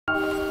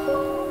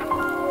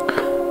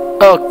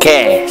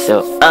Okay,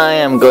 so I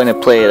am going to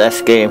play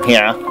this game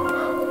here,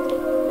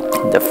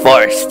 The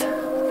Forest.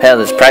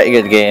 Hell, it's a pretty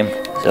good game,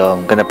 so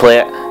I'm going to play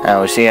it and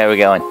we'll see how we're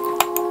going.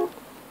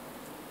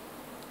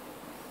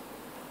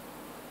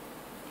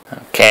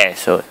 Okay,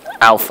 so it's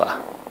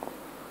alpha,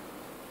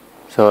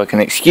 so I can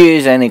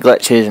excuse any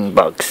glitches and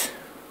bugs.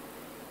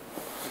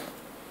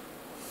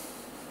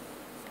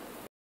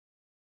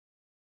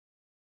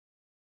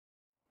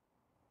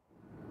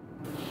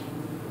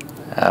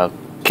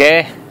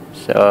 Okay,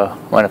 so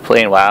when I'm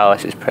playing WoW,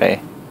 this is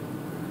pretty.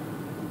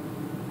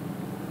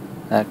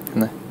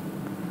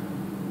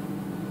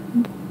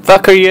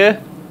 Fuck are you?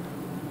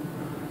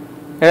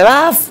 You're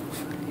alive?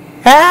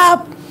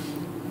 Help!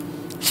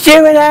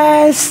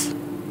 Stewardess!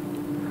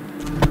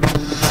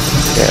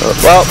 Okay,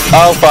 well,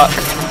 oh fuck.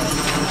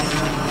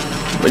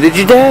 What did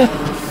you do?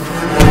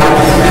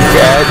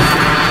 Good.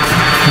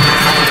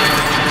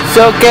 It's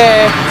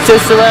okay, it's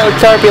just a little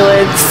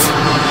turbulence.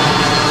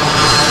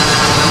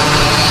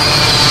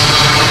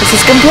 This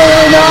is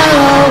completely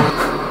normal!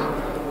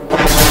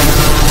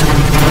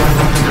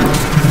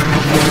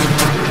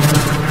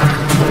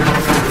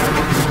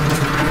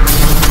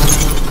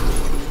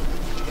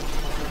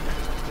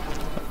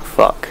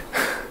 Fuck.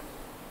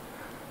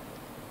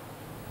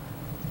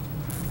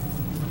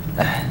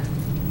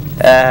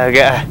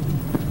 God.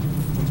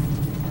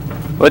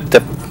 What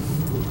the?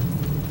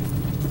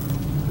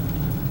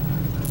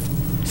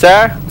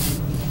 Sir?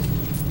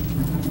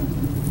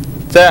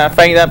 Sir, I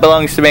think that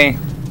belongs to me.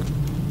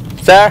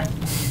 Sir?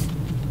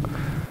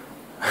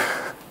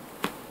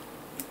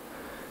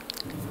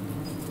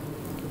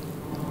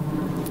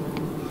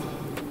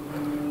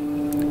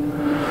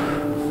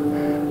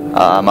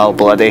 I'm all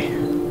bloody.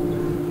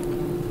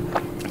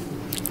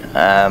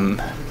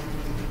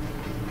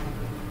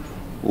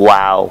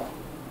 Wow.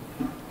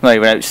 Not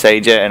even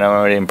outside yet and I'm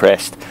already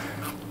impressed.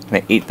 I'm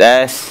gonna eat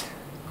this.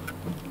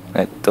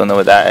 I don't know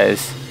what that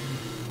is.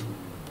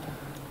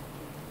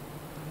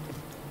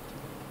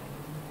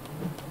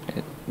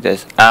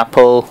 There's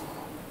apple.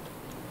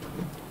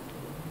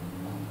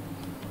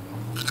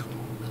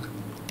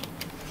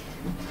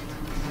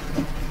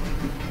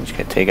 I'm just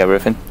gonna take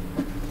everything.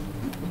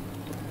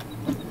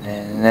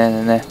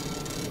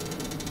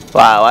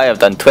 Wow, I have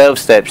done 12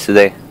 steps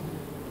today.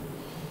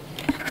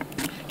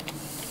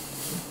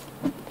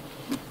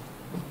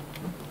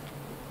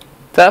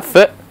 Is that a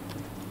foot?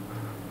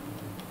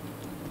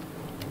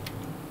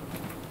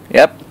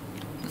 Yep.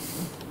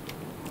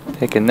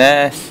 Taking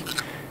this.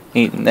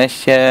 Eating this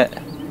shit.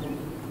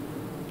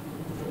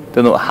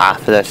 Don't know what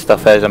half of this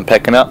stuff is I'm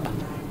picking up.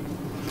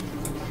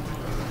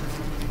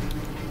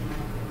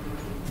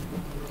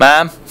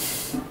 Ma'am?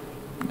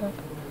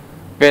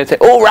 Gonna take.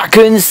 Oh,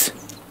 raccoons!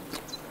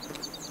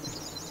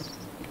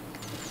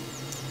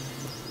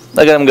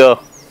 Look at them go.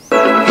 The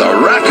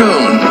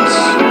raccoons!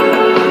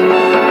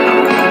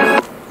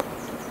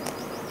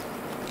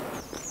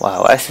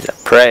 Wow, this is a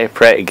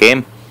pretty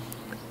game.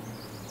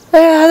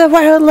 Yeah, the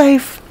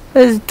wildlife.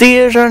 There's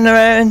deers running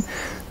around,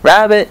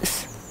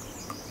 rabbits.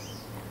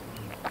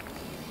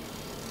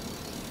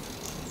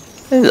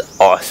 This is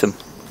awesome.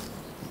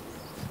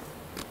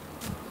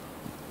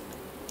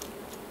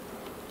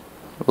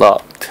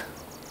 Locked.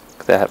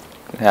 Can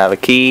I have a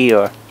key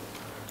or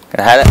can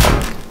I have it?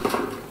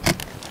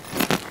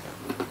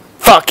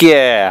 Fuck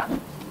yeah!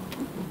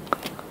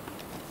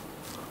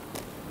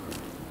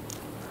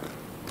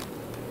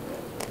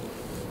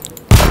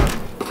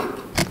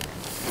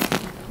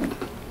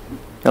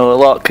 No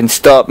lock can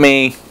stop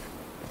me.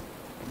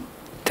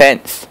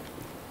 Tense.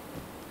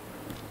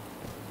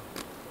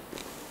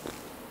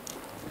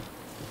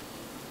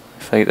 I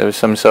think there was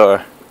some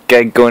sort of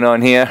gig going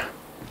on here.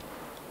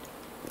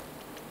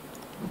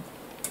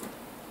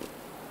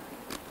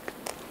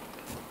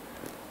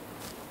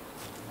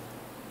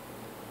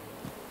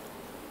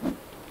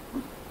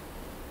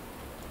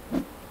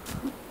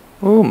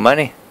 Ooh,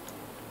 money.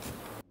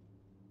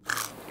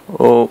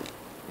 Oh,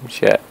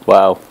 shit,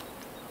 wow.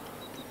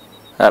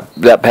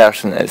 That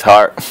person is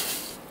heart.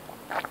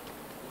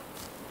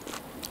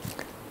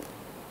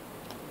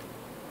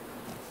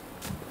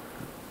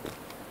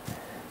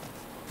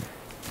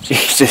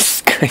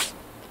 Jesus Christ.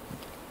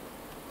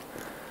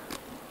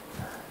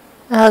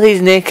 Oh,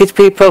 these naked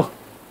people.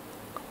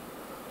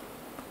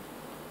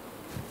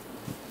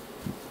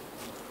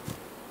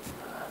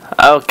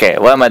 Okay,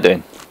 what am I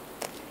doing?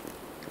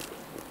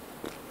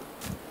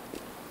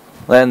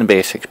 Learn the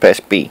basics, press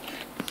B.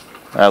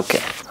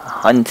 Okay,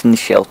 hunting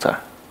shelter.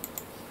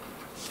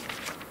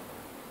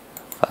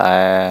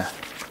 Fire.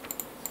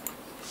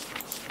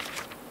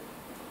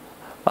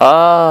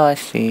 Oh, I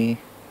see.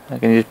 I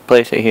can just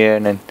place it here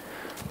and then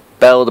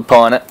build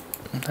upon it.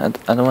 I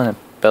don't want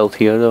to build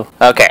here though.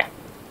 Okay,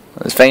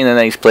 let's find a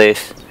nice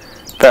place.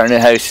 Put our new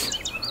house.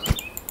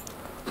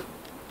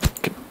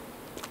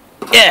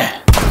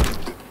 Yeah!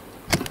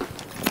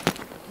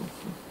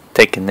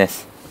 Taking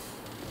this.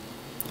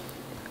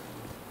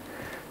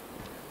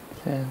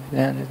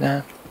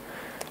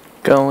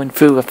 Going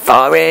through a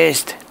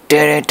forest.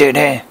 Da da da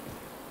da.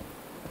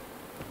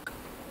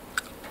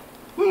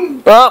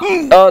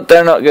 Oh, oh,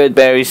 they're not good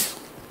berries.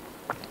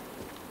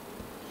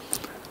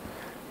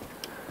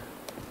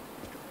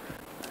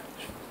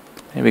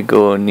 Maybe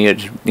go near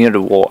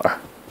the water.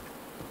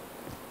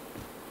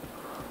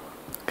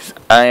 'Cause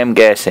I am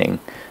guessing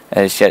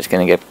this shit's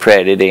gonna get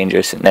pretty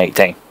dangerous at night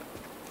time.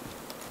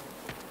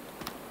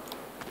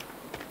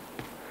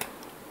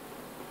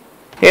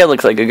 Here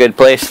looks like a good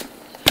place.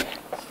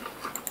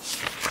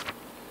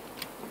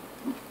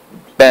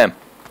 Bam.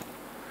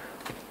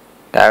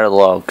 Gather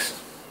logs.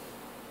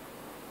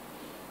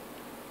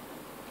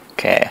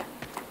 Okay.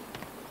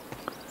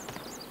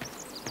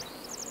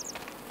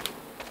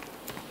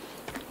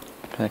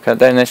 Can I cut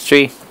down this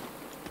tree?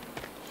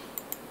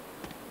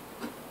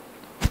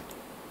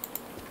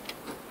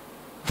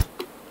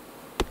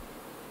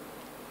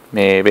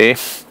 Maybe.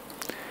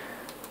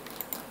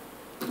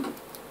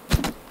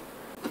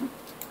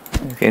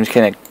 The game's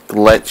kind of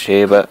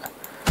glitchy, but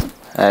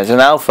as an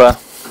alpha.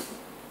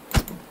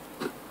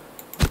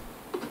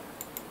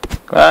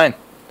 Come on.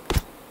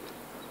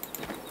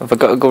 Have I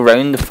got to go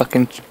round the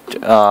fucking...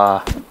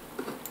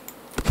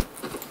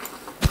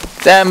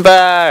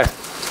 Timber!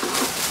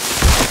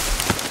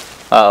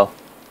 Uh oh.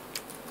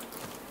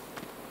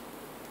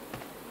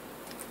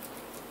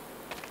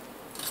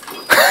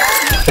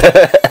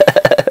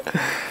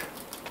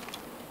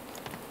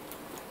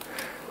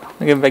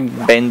 Look at a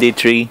big bendy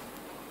tree.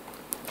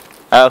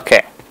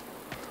 Okay.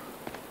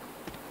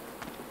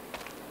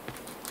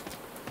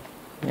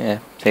 Yeah,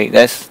 take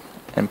this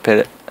and put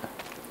it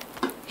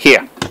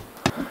here.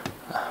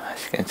 Oh,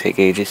 it's gonna take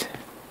ages.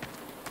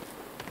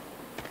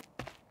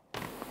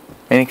 How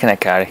many can I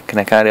carry? Can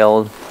I carry all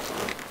of them?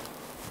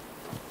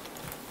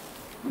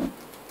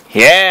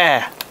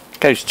 Yeah!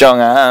 Look how strong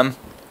I am.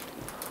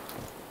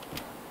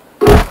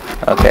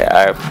 Okay,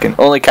 I can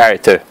only carry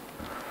 2.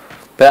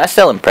 But that's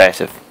still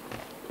impressive.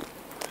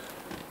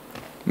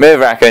 Move,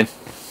 raccoon.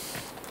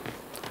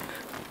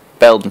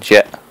 Building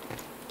shit.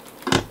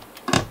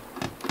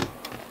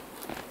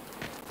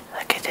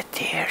 Look at the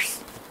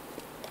tears.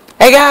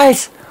 Hey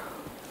guys!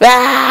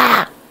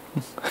 Ah!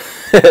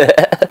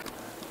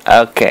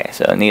 Okay,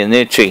 so I need a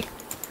new tree.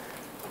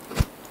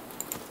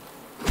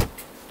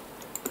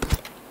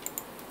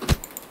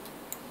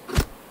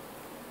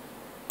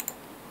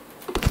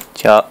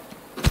 Chop,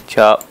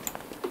 chop.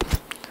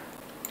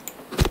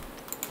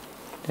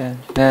 Who's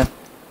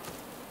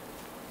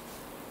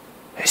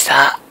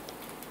that?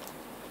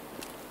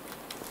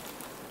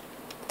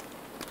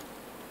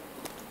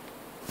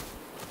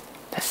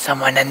 There's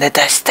someone in the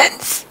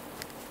distance.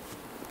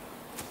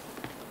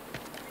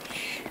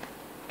 Shh.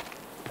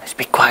 Let's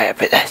be quiet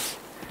about this.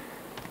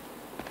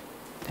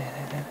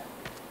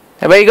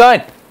 Hey, where you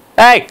going?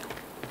 Hey!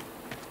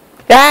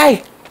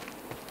 Hey!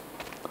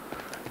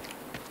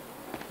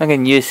 I'm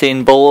getting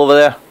Usain Bolt over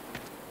there.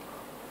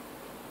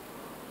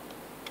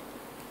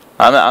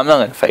 I'm not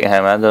gonna fight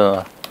him. I don't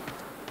know.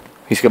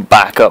 He's got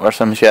backup or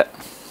some shit.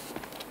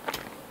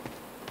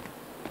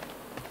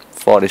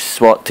 For his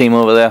SWAT team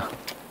over there.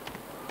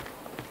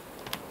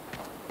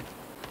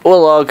 Oh,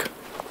 log.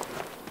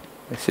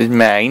 This is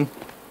mine.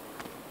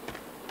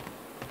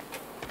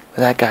 Where'd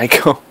that guy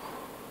go?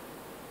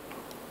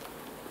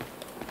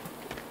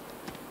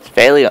 It's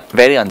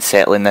very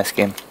unsettling, this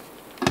game.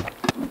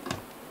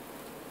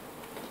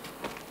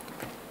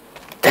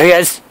 There he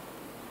is!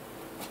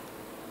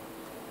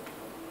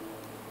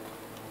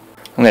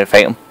 I'm gonna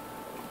fight him.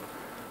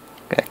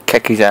 I'm gonna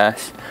kick his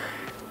ass.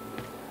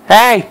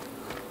 Hey!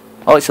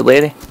 Oh, it's a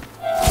lady.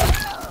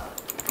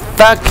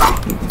 Fuck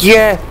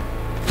yeah!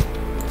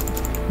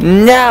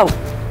 No!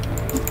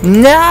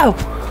 No!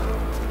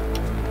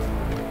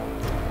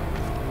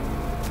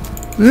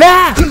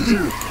 Ma!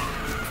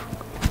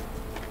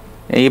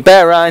 Yeah, you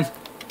better run.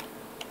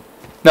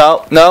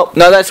 No, no,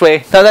 no, that's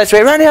way. No, that's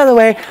way. Run the other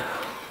way.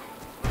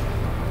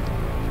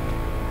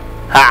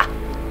 Ha!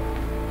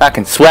 I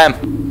can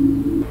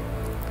swim.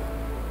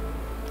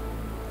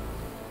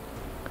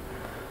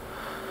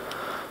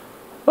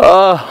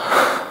 Oh.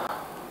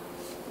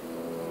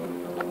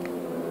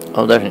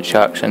 Oh, there's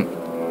sharks in.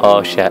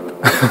 Oh shit.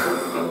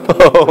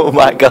 Oh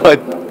my god.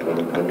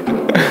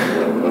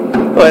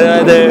 What do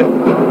I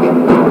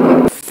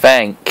do?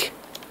 Think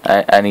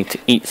I need to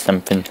eat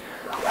something.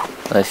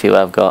 Let's see what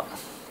I've got.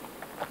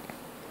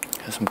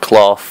 Got some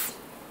cloth.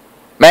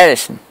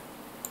 Medicine.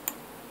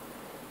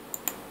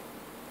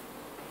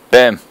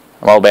 Boom.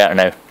 I'm all better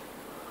now.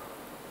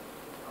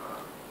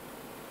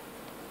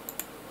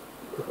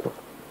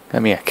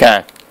 Give me a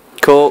can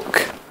of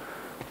Coke.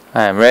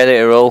 I am ready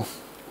to roll.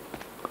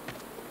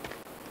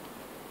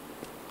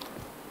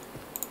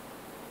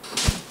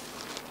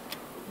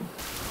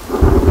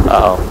 Uh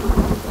oh.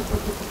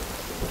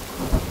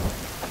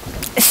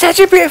 It's such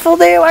a beautiful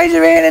day. Why is it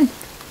raining?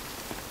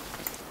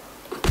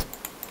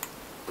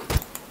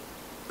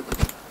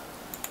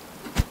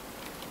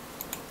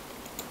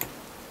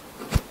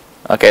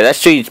 Okay, that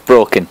tree's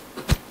broken.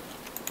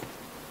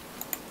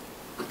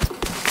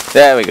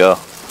 There we go.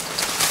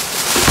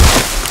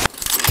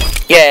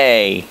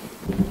 Yay!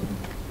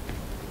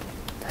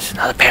 There's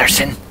another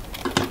person.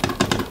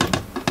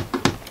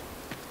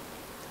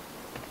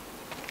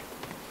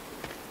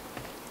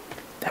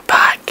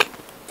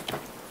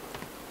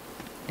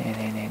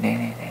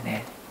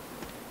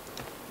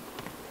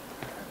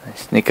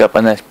 Sneak up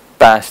on this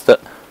bastard.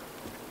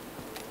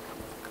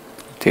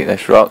 Take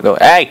this rock though.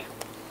 Hey!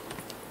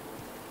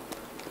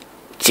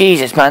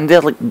 Jesus, man,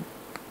 they're like...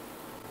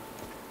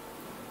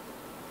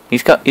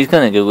 He's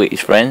gonna go with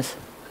his friends.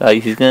 So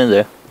he's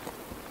gonna do.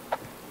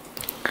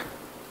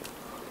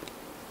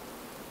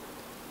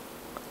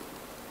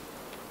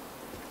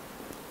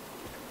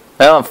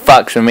 No one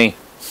fucks with me.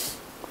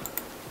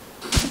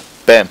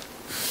 Boom.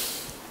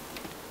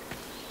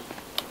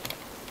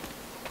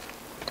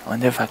 I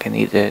wonder if I can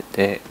eat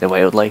the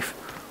wildlife.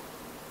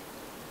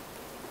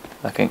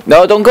 I can.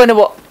 No, don't go in the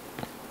water.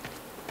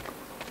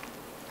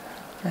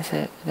 That's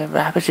it. The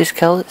rabbit just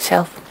killed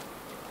itself.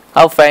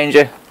 I'll find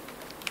you.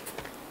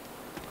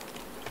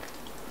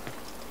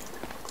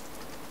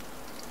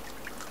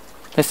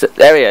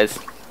 There he is.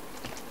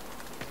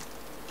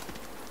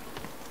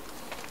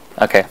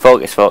 Okay,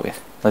 focus.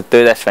 Let's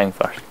do this thing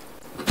first.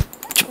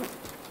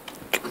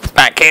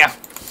 Back here.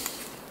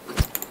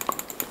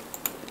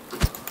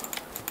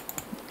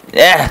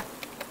 Yeah.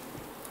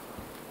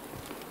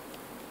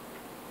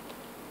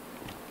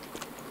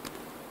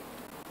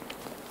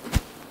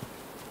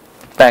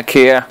 Back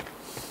here.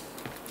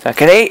 So I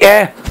can eat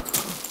you.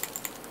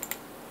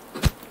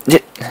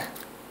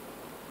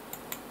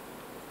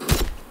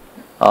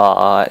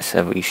 Oh, it's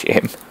a wee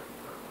shame.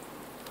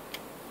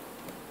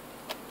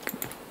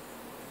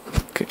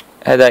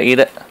 How'd I eat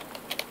it?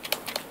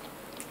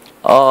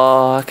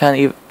 Oh, I can't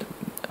eat.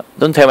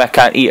 Don't tell me I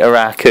can't eat a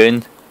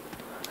raccoon.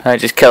 I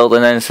just killed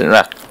an innocent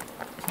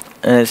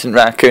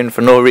raccoon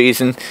for no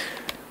reason.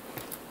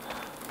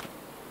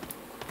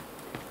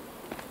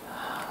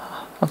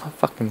 I'm a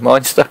fucking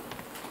monster.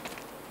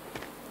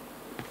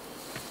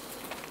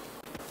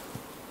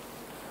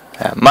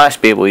 I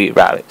must be able to eat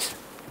rabbits.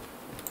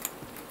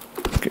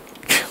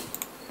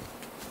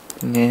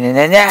 Did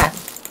I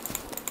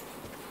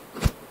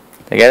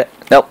get it?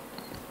 Nope.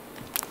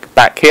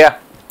 Back here.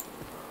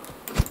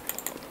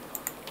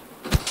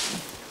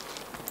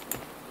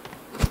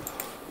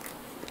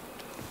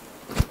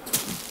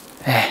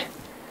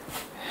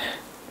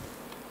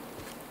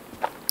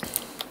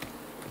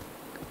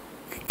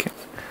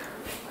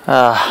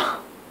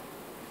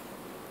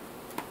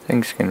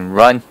 Things can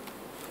run.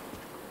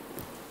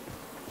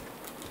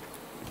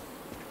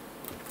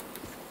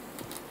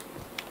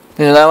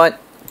 You know what?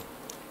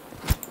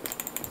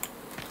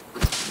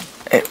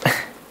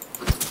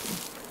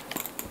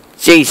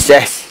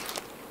 Jesus!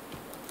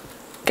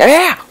 Come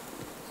here!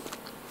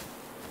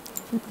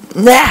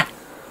 Nah!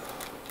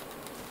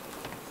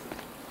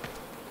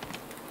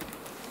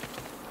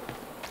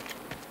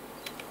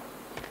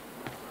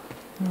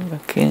 I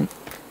can't.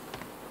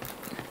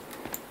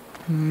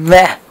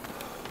 Meh!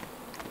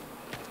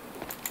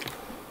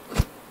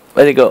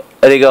 Where'd he go?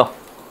 Where'd he go?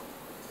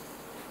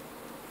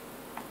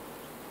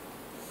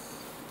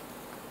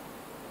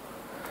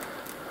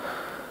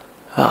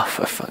 Oh,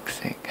 for fuck's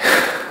sake.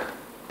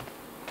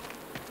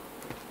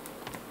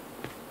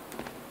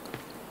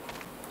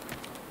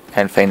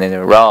 Can't find any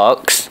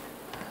rocks.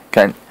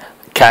 Can't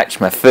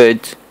catch my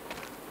food.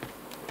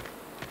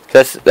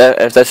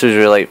 If this was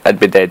real life, I'd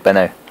be dead by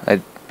now.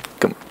 I'd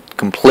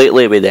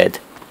completely be dead.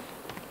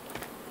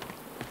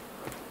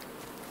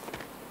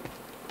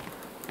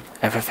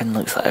 Everything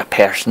looks like a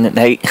person at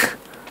night.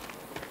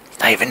 It's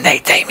not even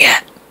night time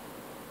yet.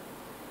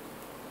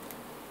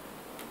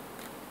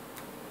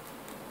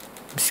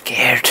 I'm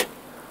scared.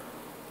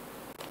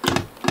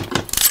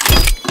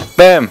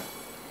 Boom.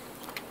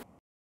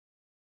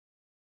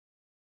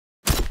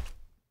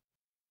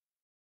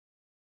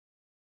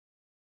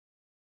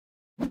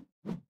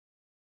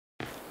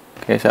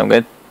 Okay, so I'm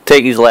going to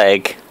take his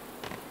leg.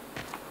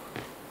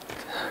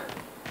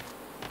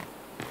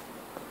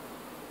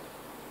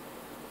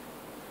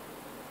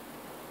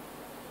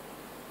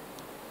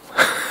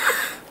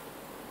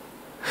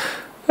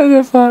 What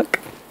the fuck?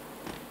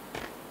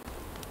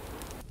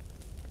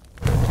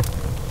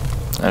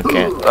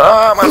 Okay.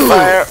 Oh, I'm on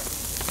fire!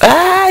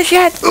 Ah,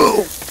 shit!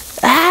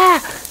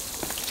 Ah!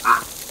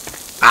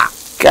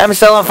 I'm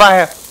still on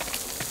fire!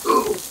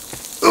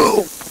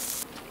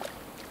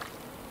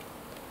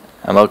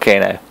 I'm okay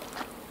now.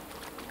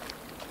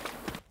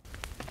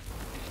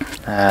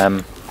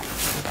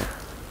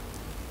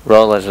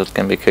 Raw lizards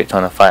can be cooked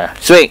on a fire.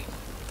 Sweet!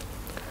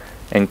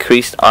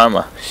 Increased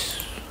armor.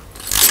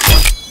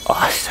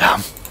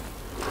 Awesome.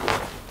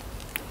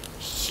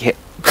 Shit.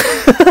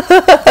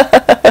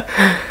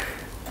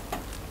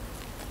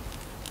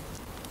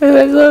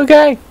 This little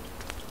guy.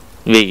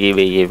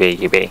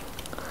 Biggie.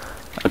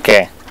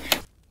 Okay.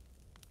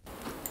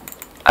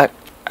 I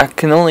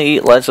can only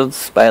eat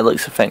lizards by the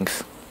looks of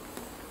things.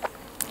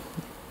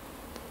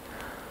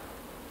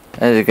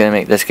 This is gonna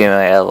make this game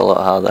a hell of a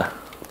lot harder.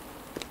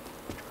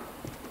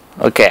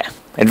 Okay,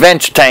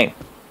 adventure time!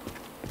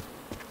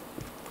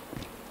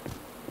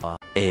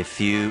 A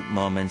few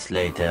moments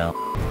later.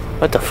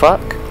 What the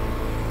fuck?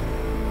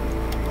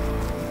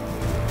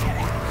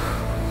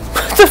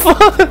 What the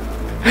fuck?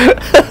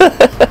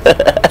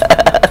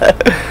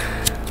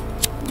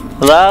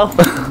 Hello?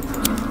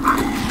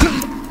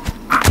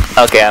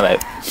 Okay, I'm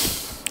out.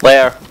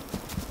 Later.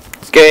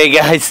 Okay,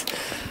 guys.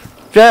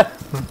 Yeah.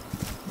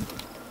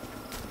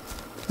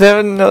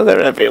 No, they're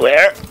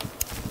everywhere.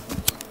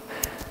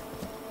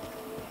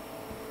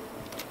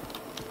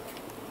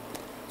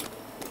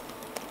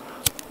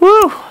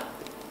 Woo!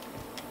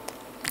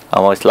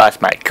 Almost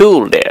lost my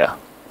cool there.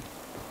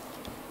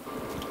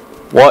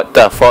 What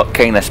the fuck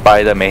kind of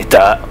spider made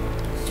that?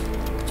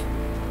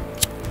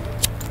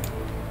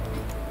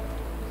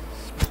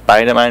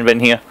 Spider-Man been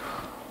here?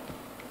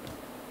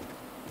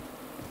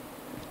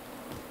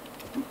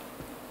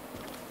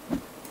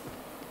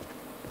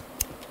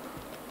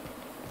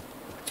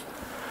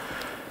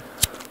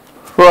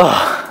 Whoa,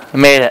 I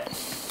made it.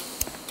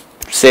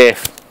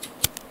 Safe.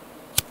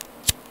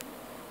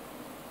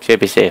 Should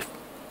be safe.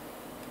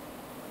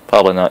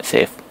 Probably not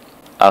safe.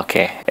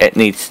 Okay, it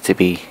needs to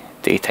be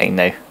daytime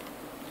now.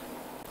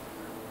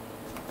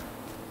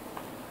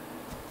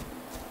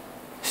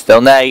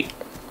 Still night.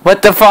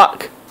 What the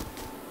fuck?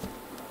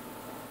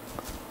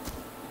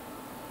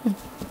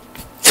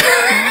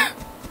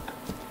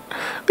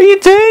 What are you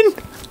doing?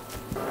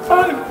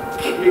 I'm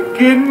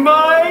kicking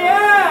my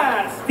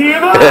ass! Do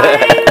you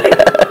mind?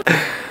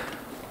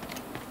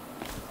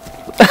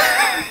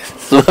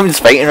 Slim's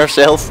fighting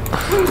herself.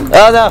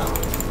 Oh no!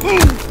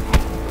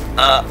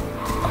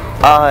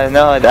 Oh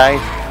no, I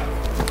died.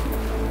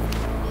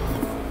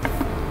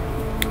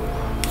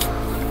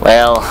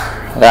 Well,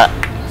 that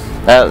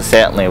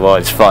certainly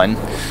was fun.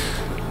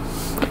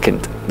 Looking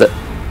the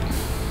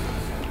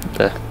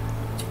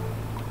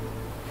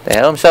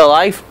hell, I'm still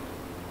alive.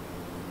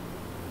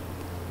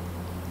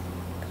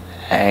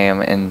 I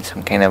am in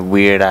some kind of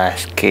weird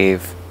ass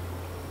cave.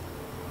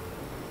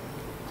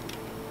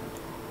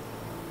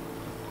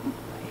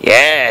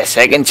 Yeah,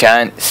 second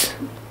chance.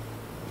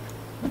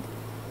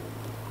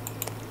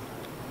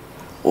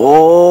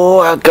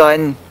 Oh, a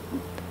gun.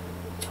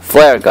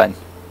 Flare gun.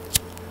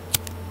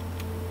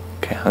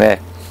 Okay,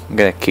 I'm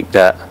gonna keep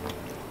that.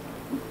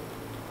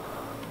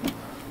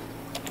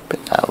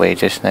 Put that away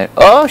just now.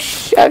 Oh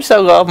shit, I've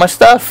still got all my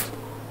stuff.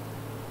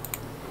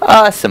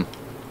 Awesome.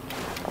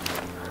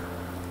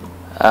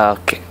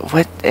 Okay,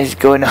 what is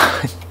going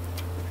on?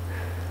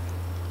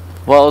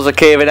 Walls are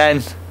caving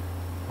in.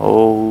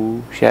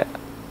 Oh shit.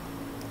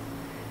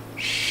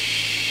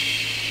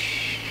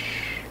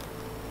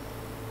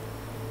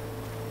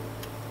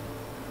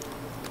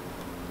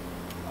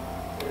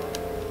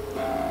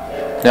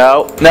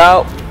 No,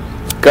 no.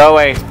 Go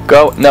away.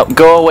 Go. No,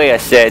 go away, I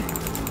said.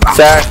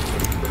 Sir.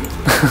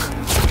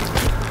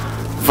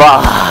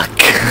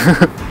 Fuck.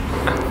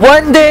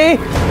 One day.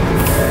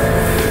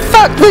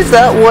 Fuck was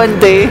that one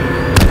day?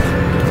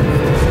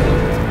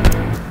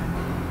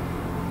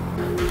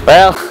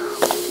 Well.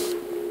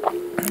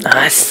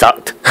 That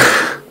sucked.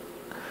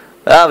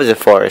 That was a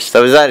forest.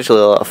 That was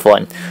actually a lot of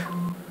fun.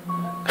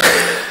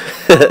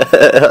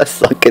 I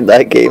suck in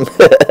that game.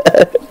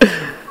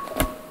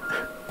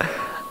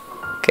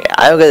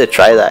 I'm gonna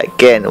try that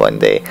again one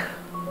day,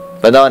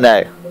 but not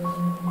now.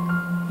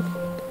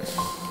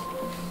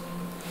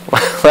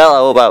 Well, I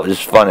hope that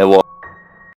was fun to watch.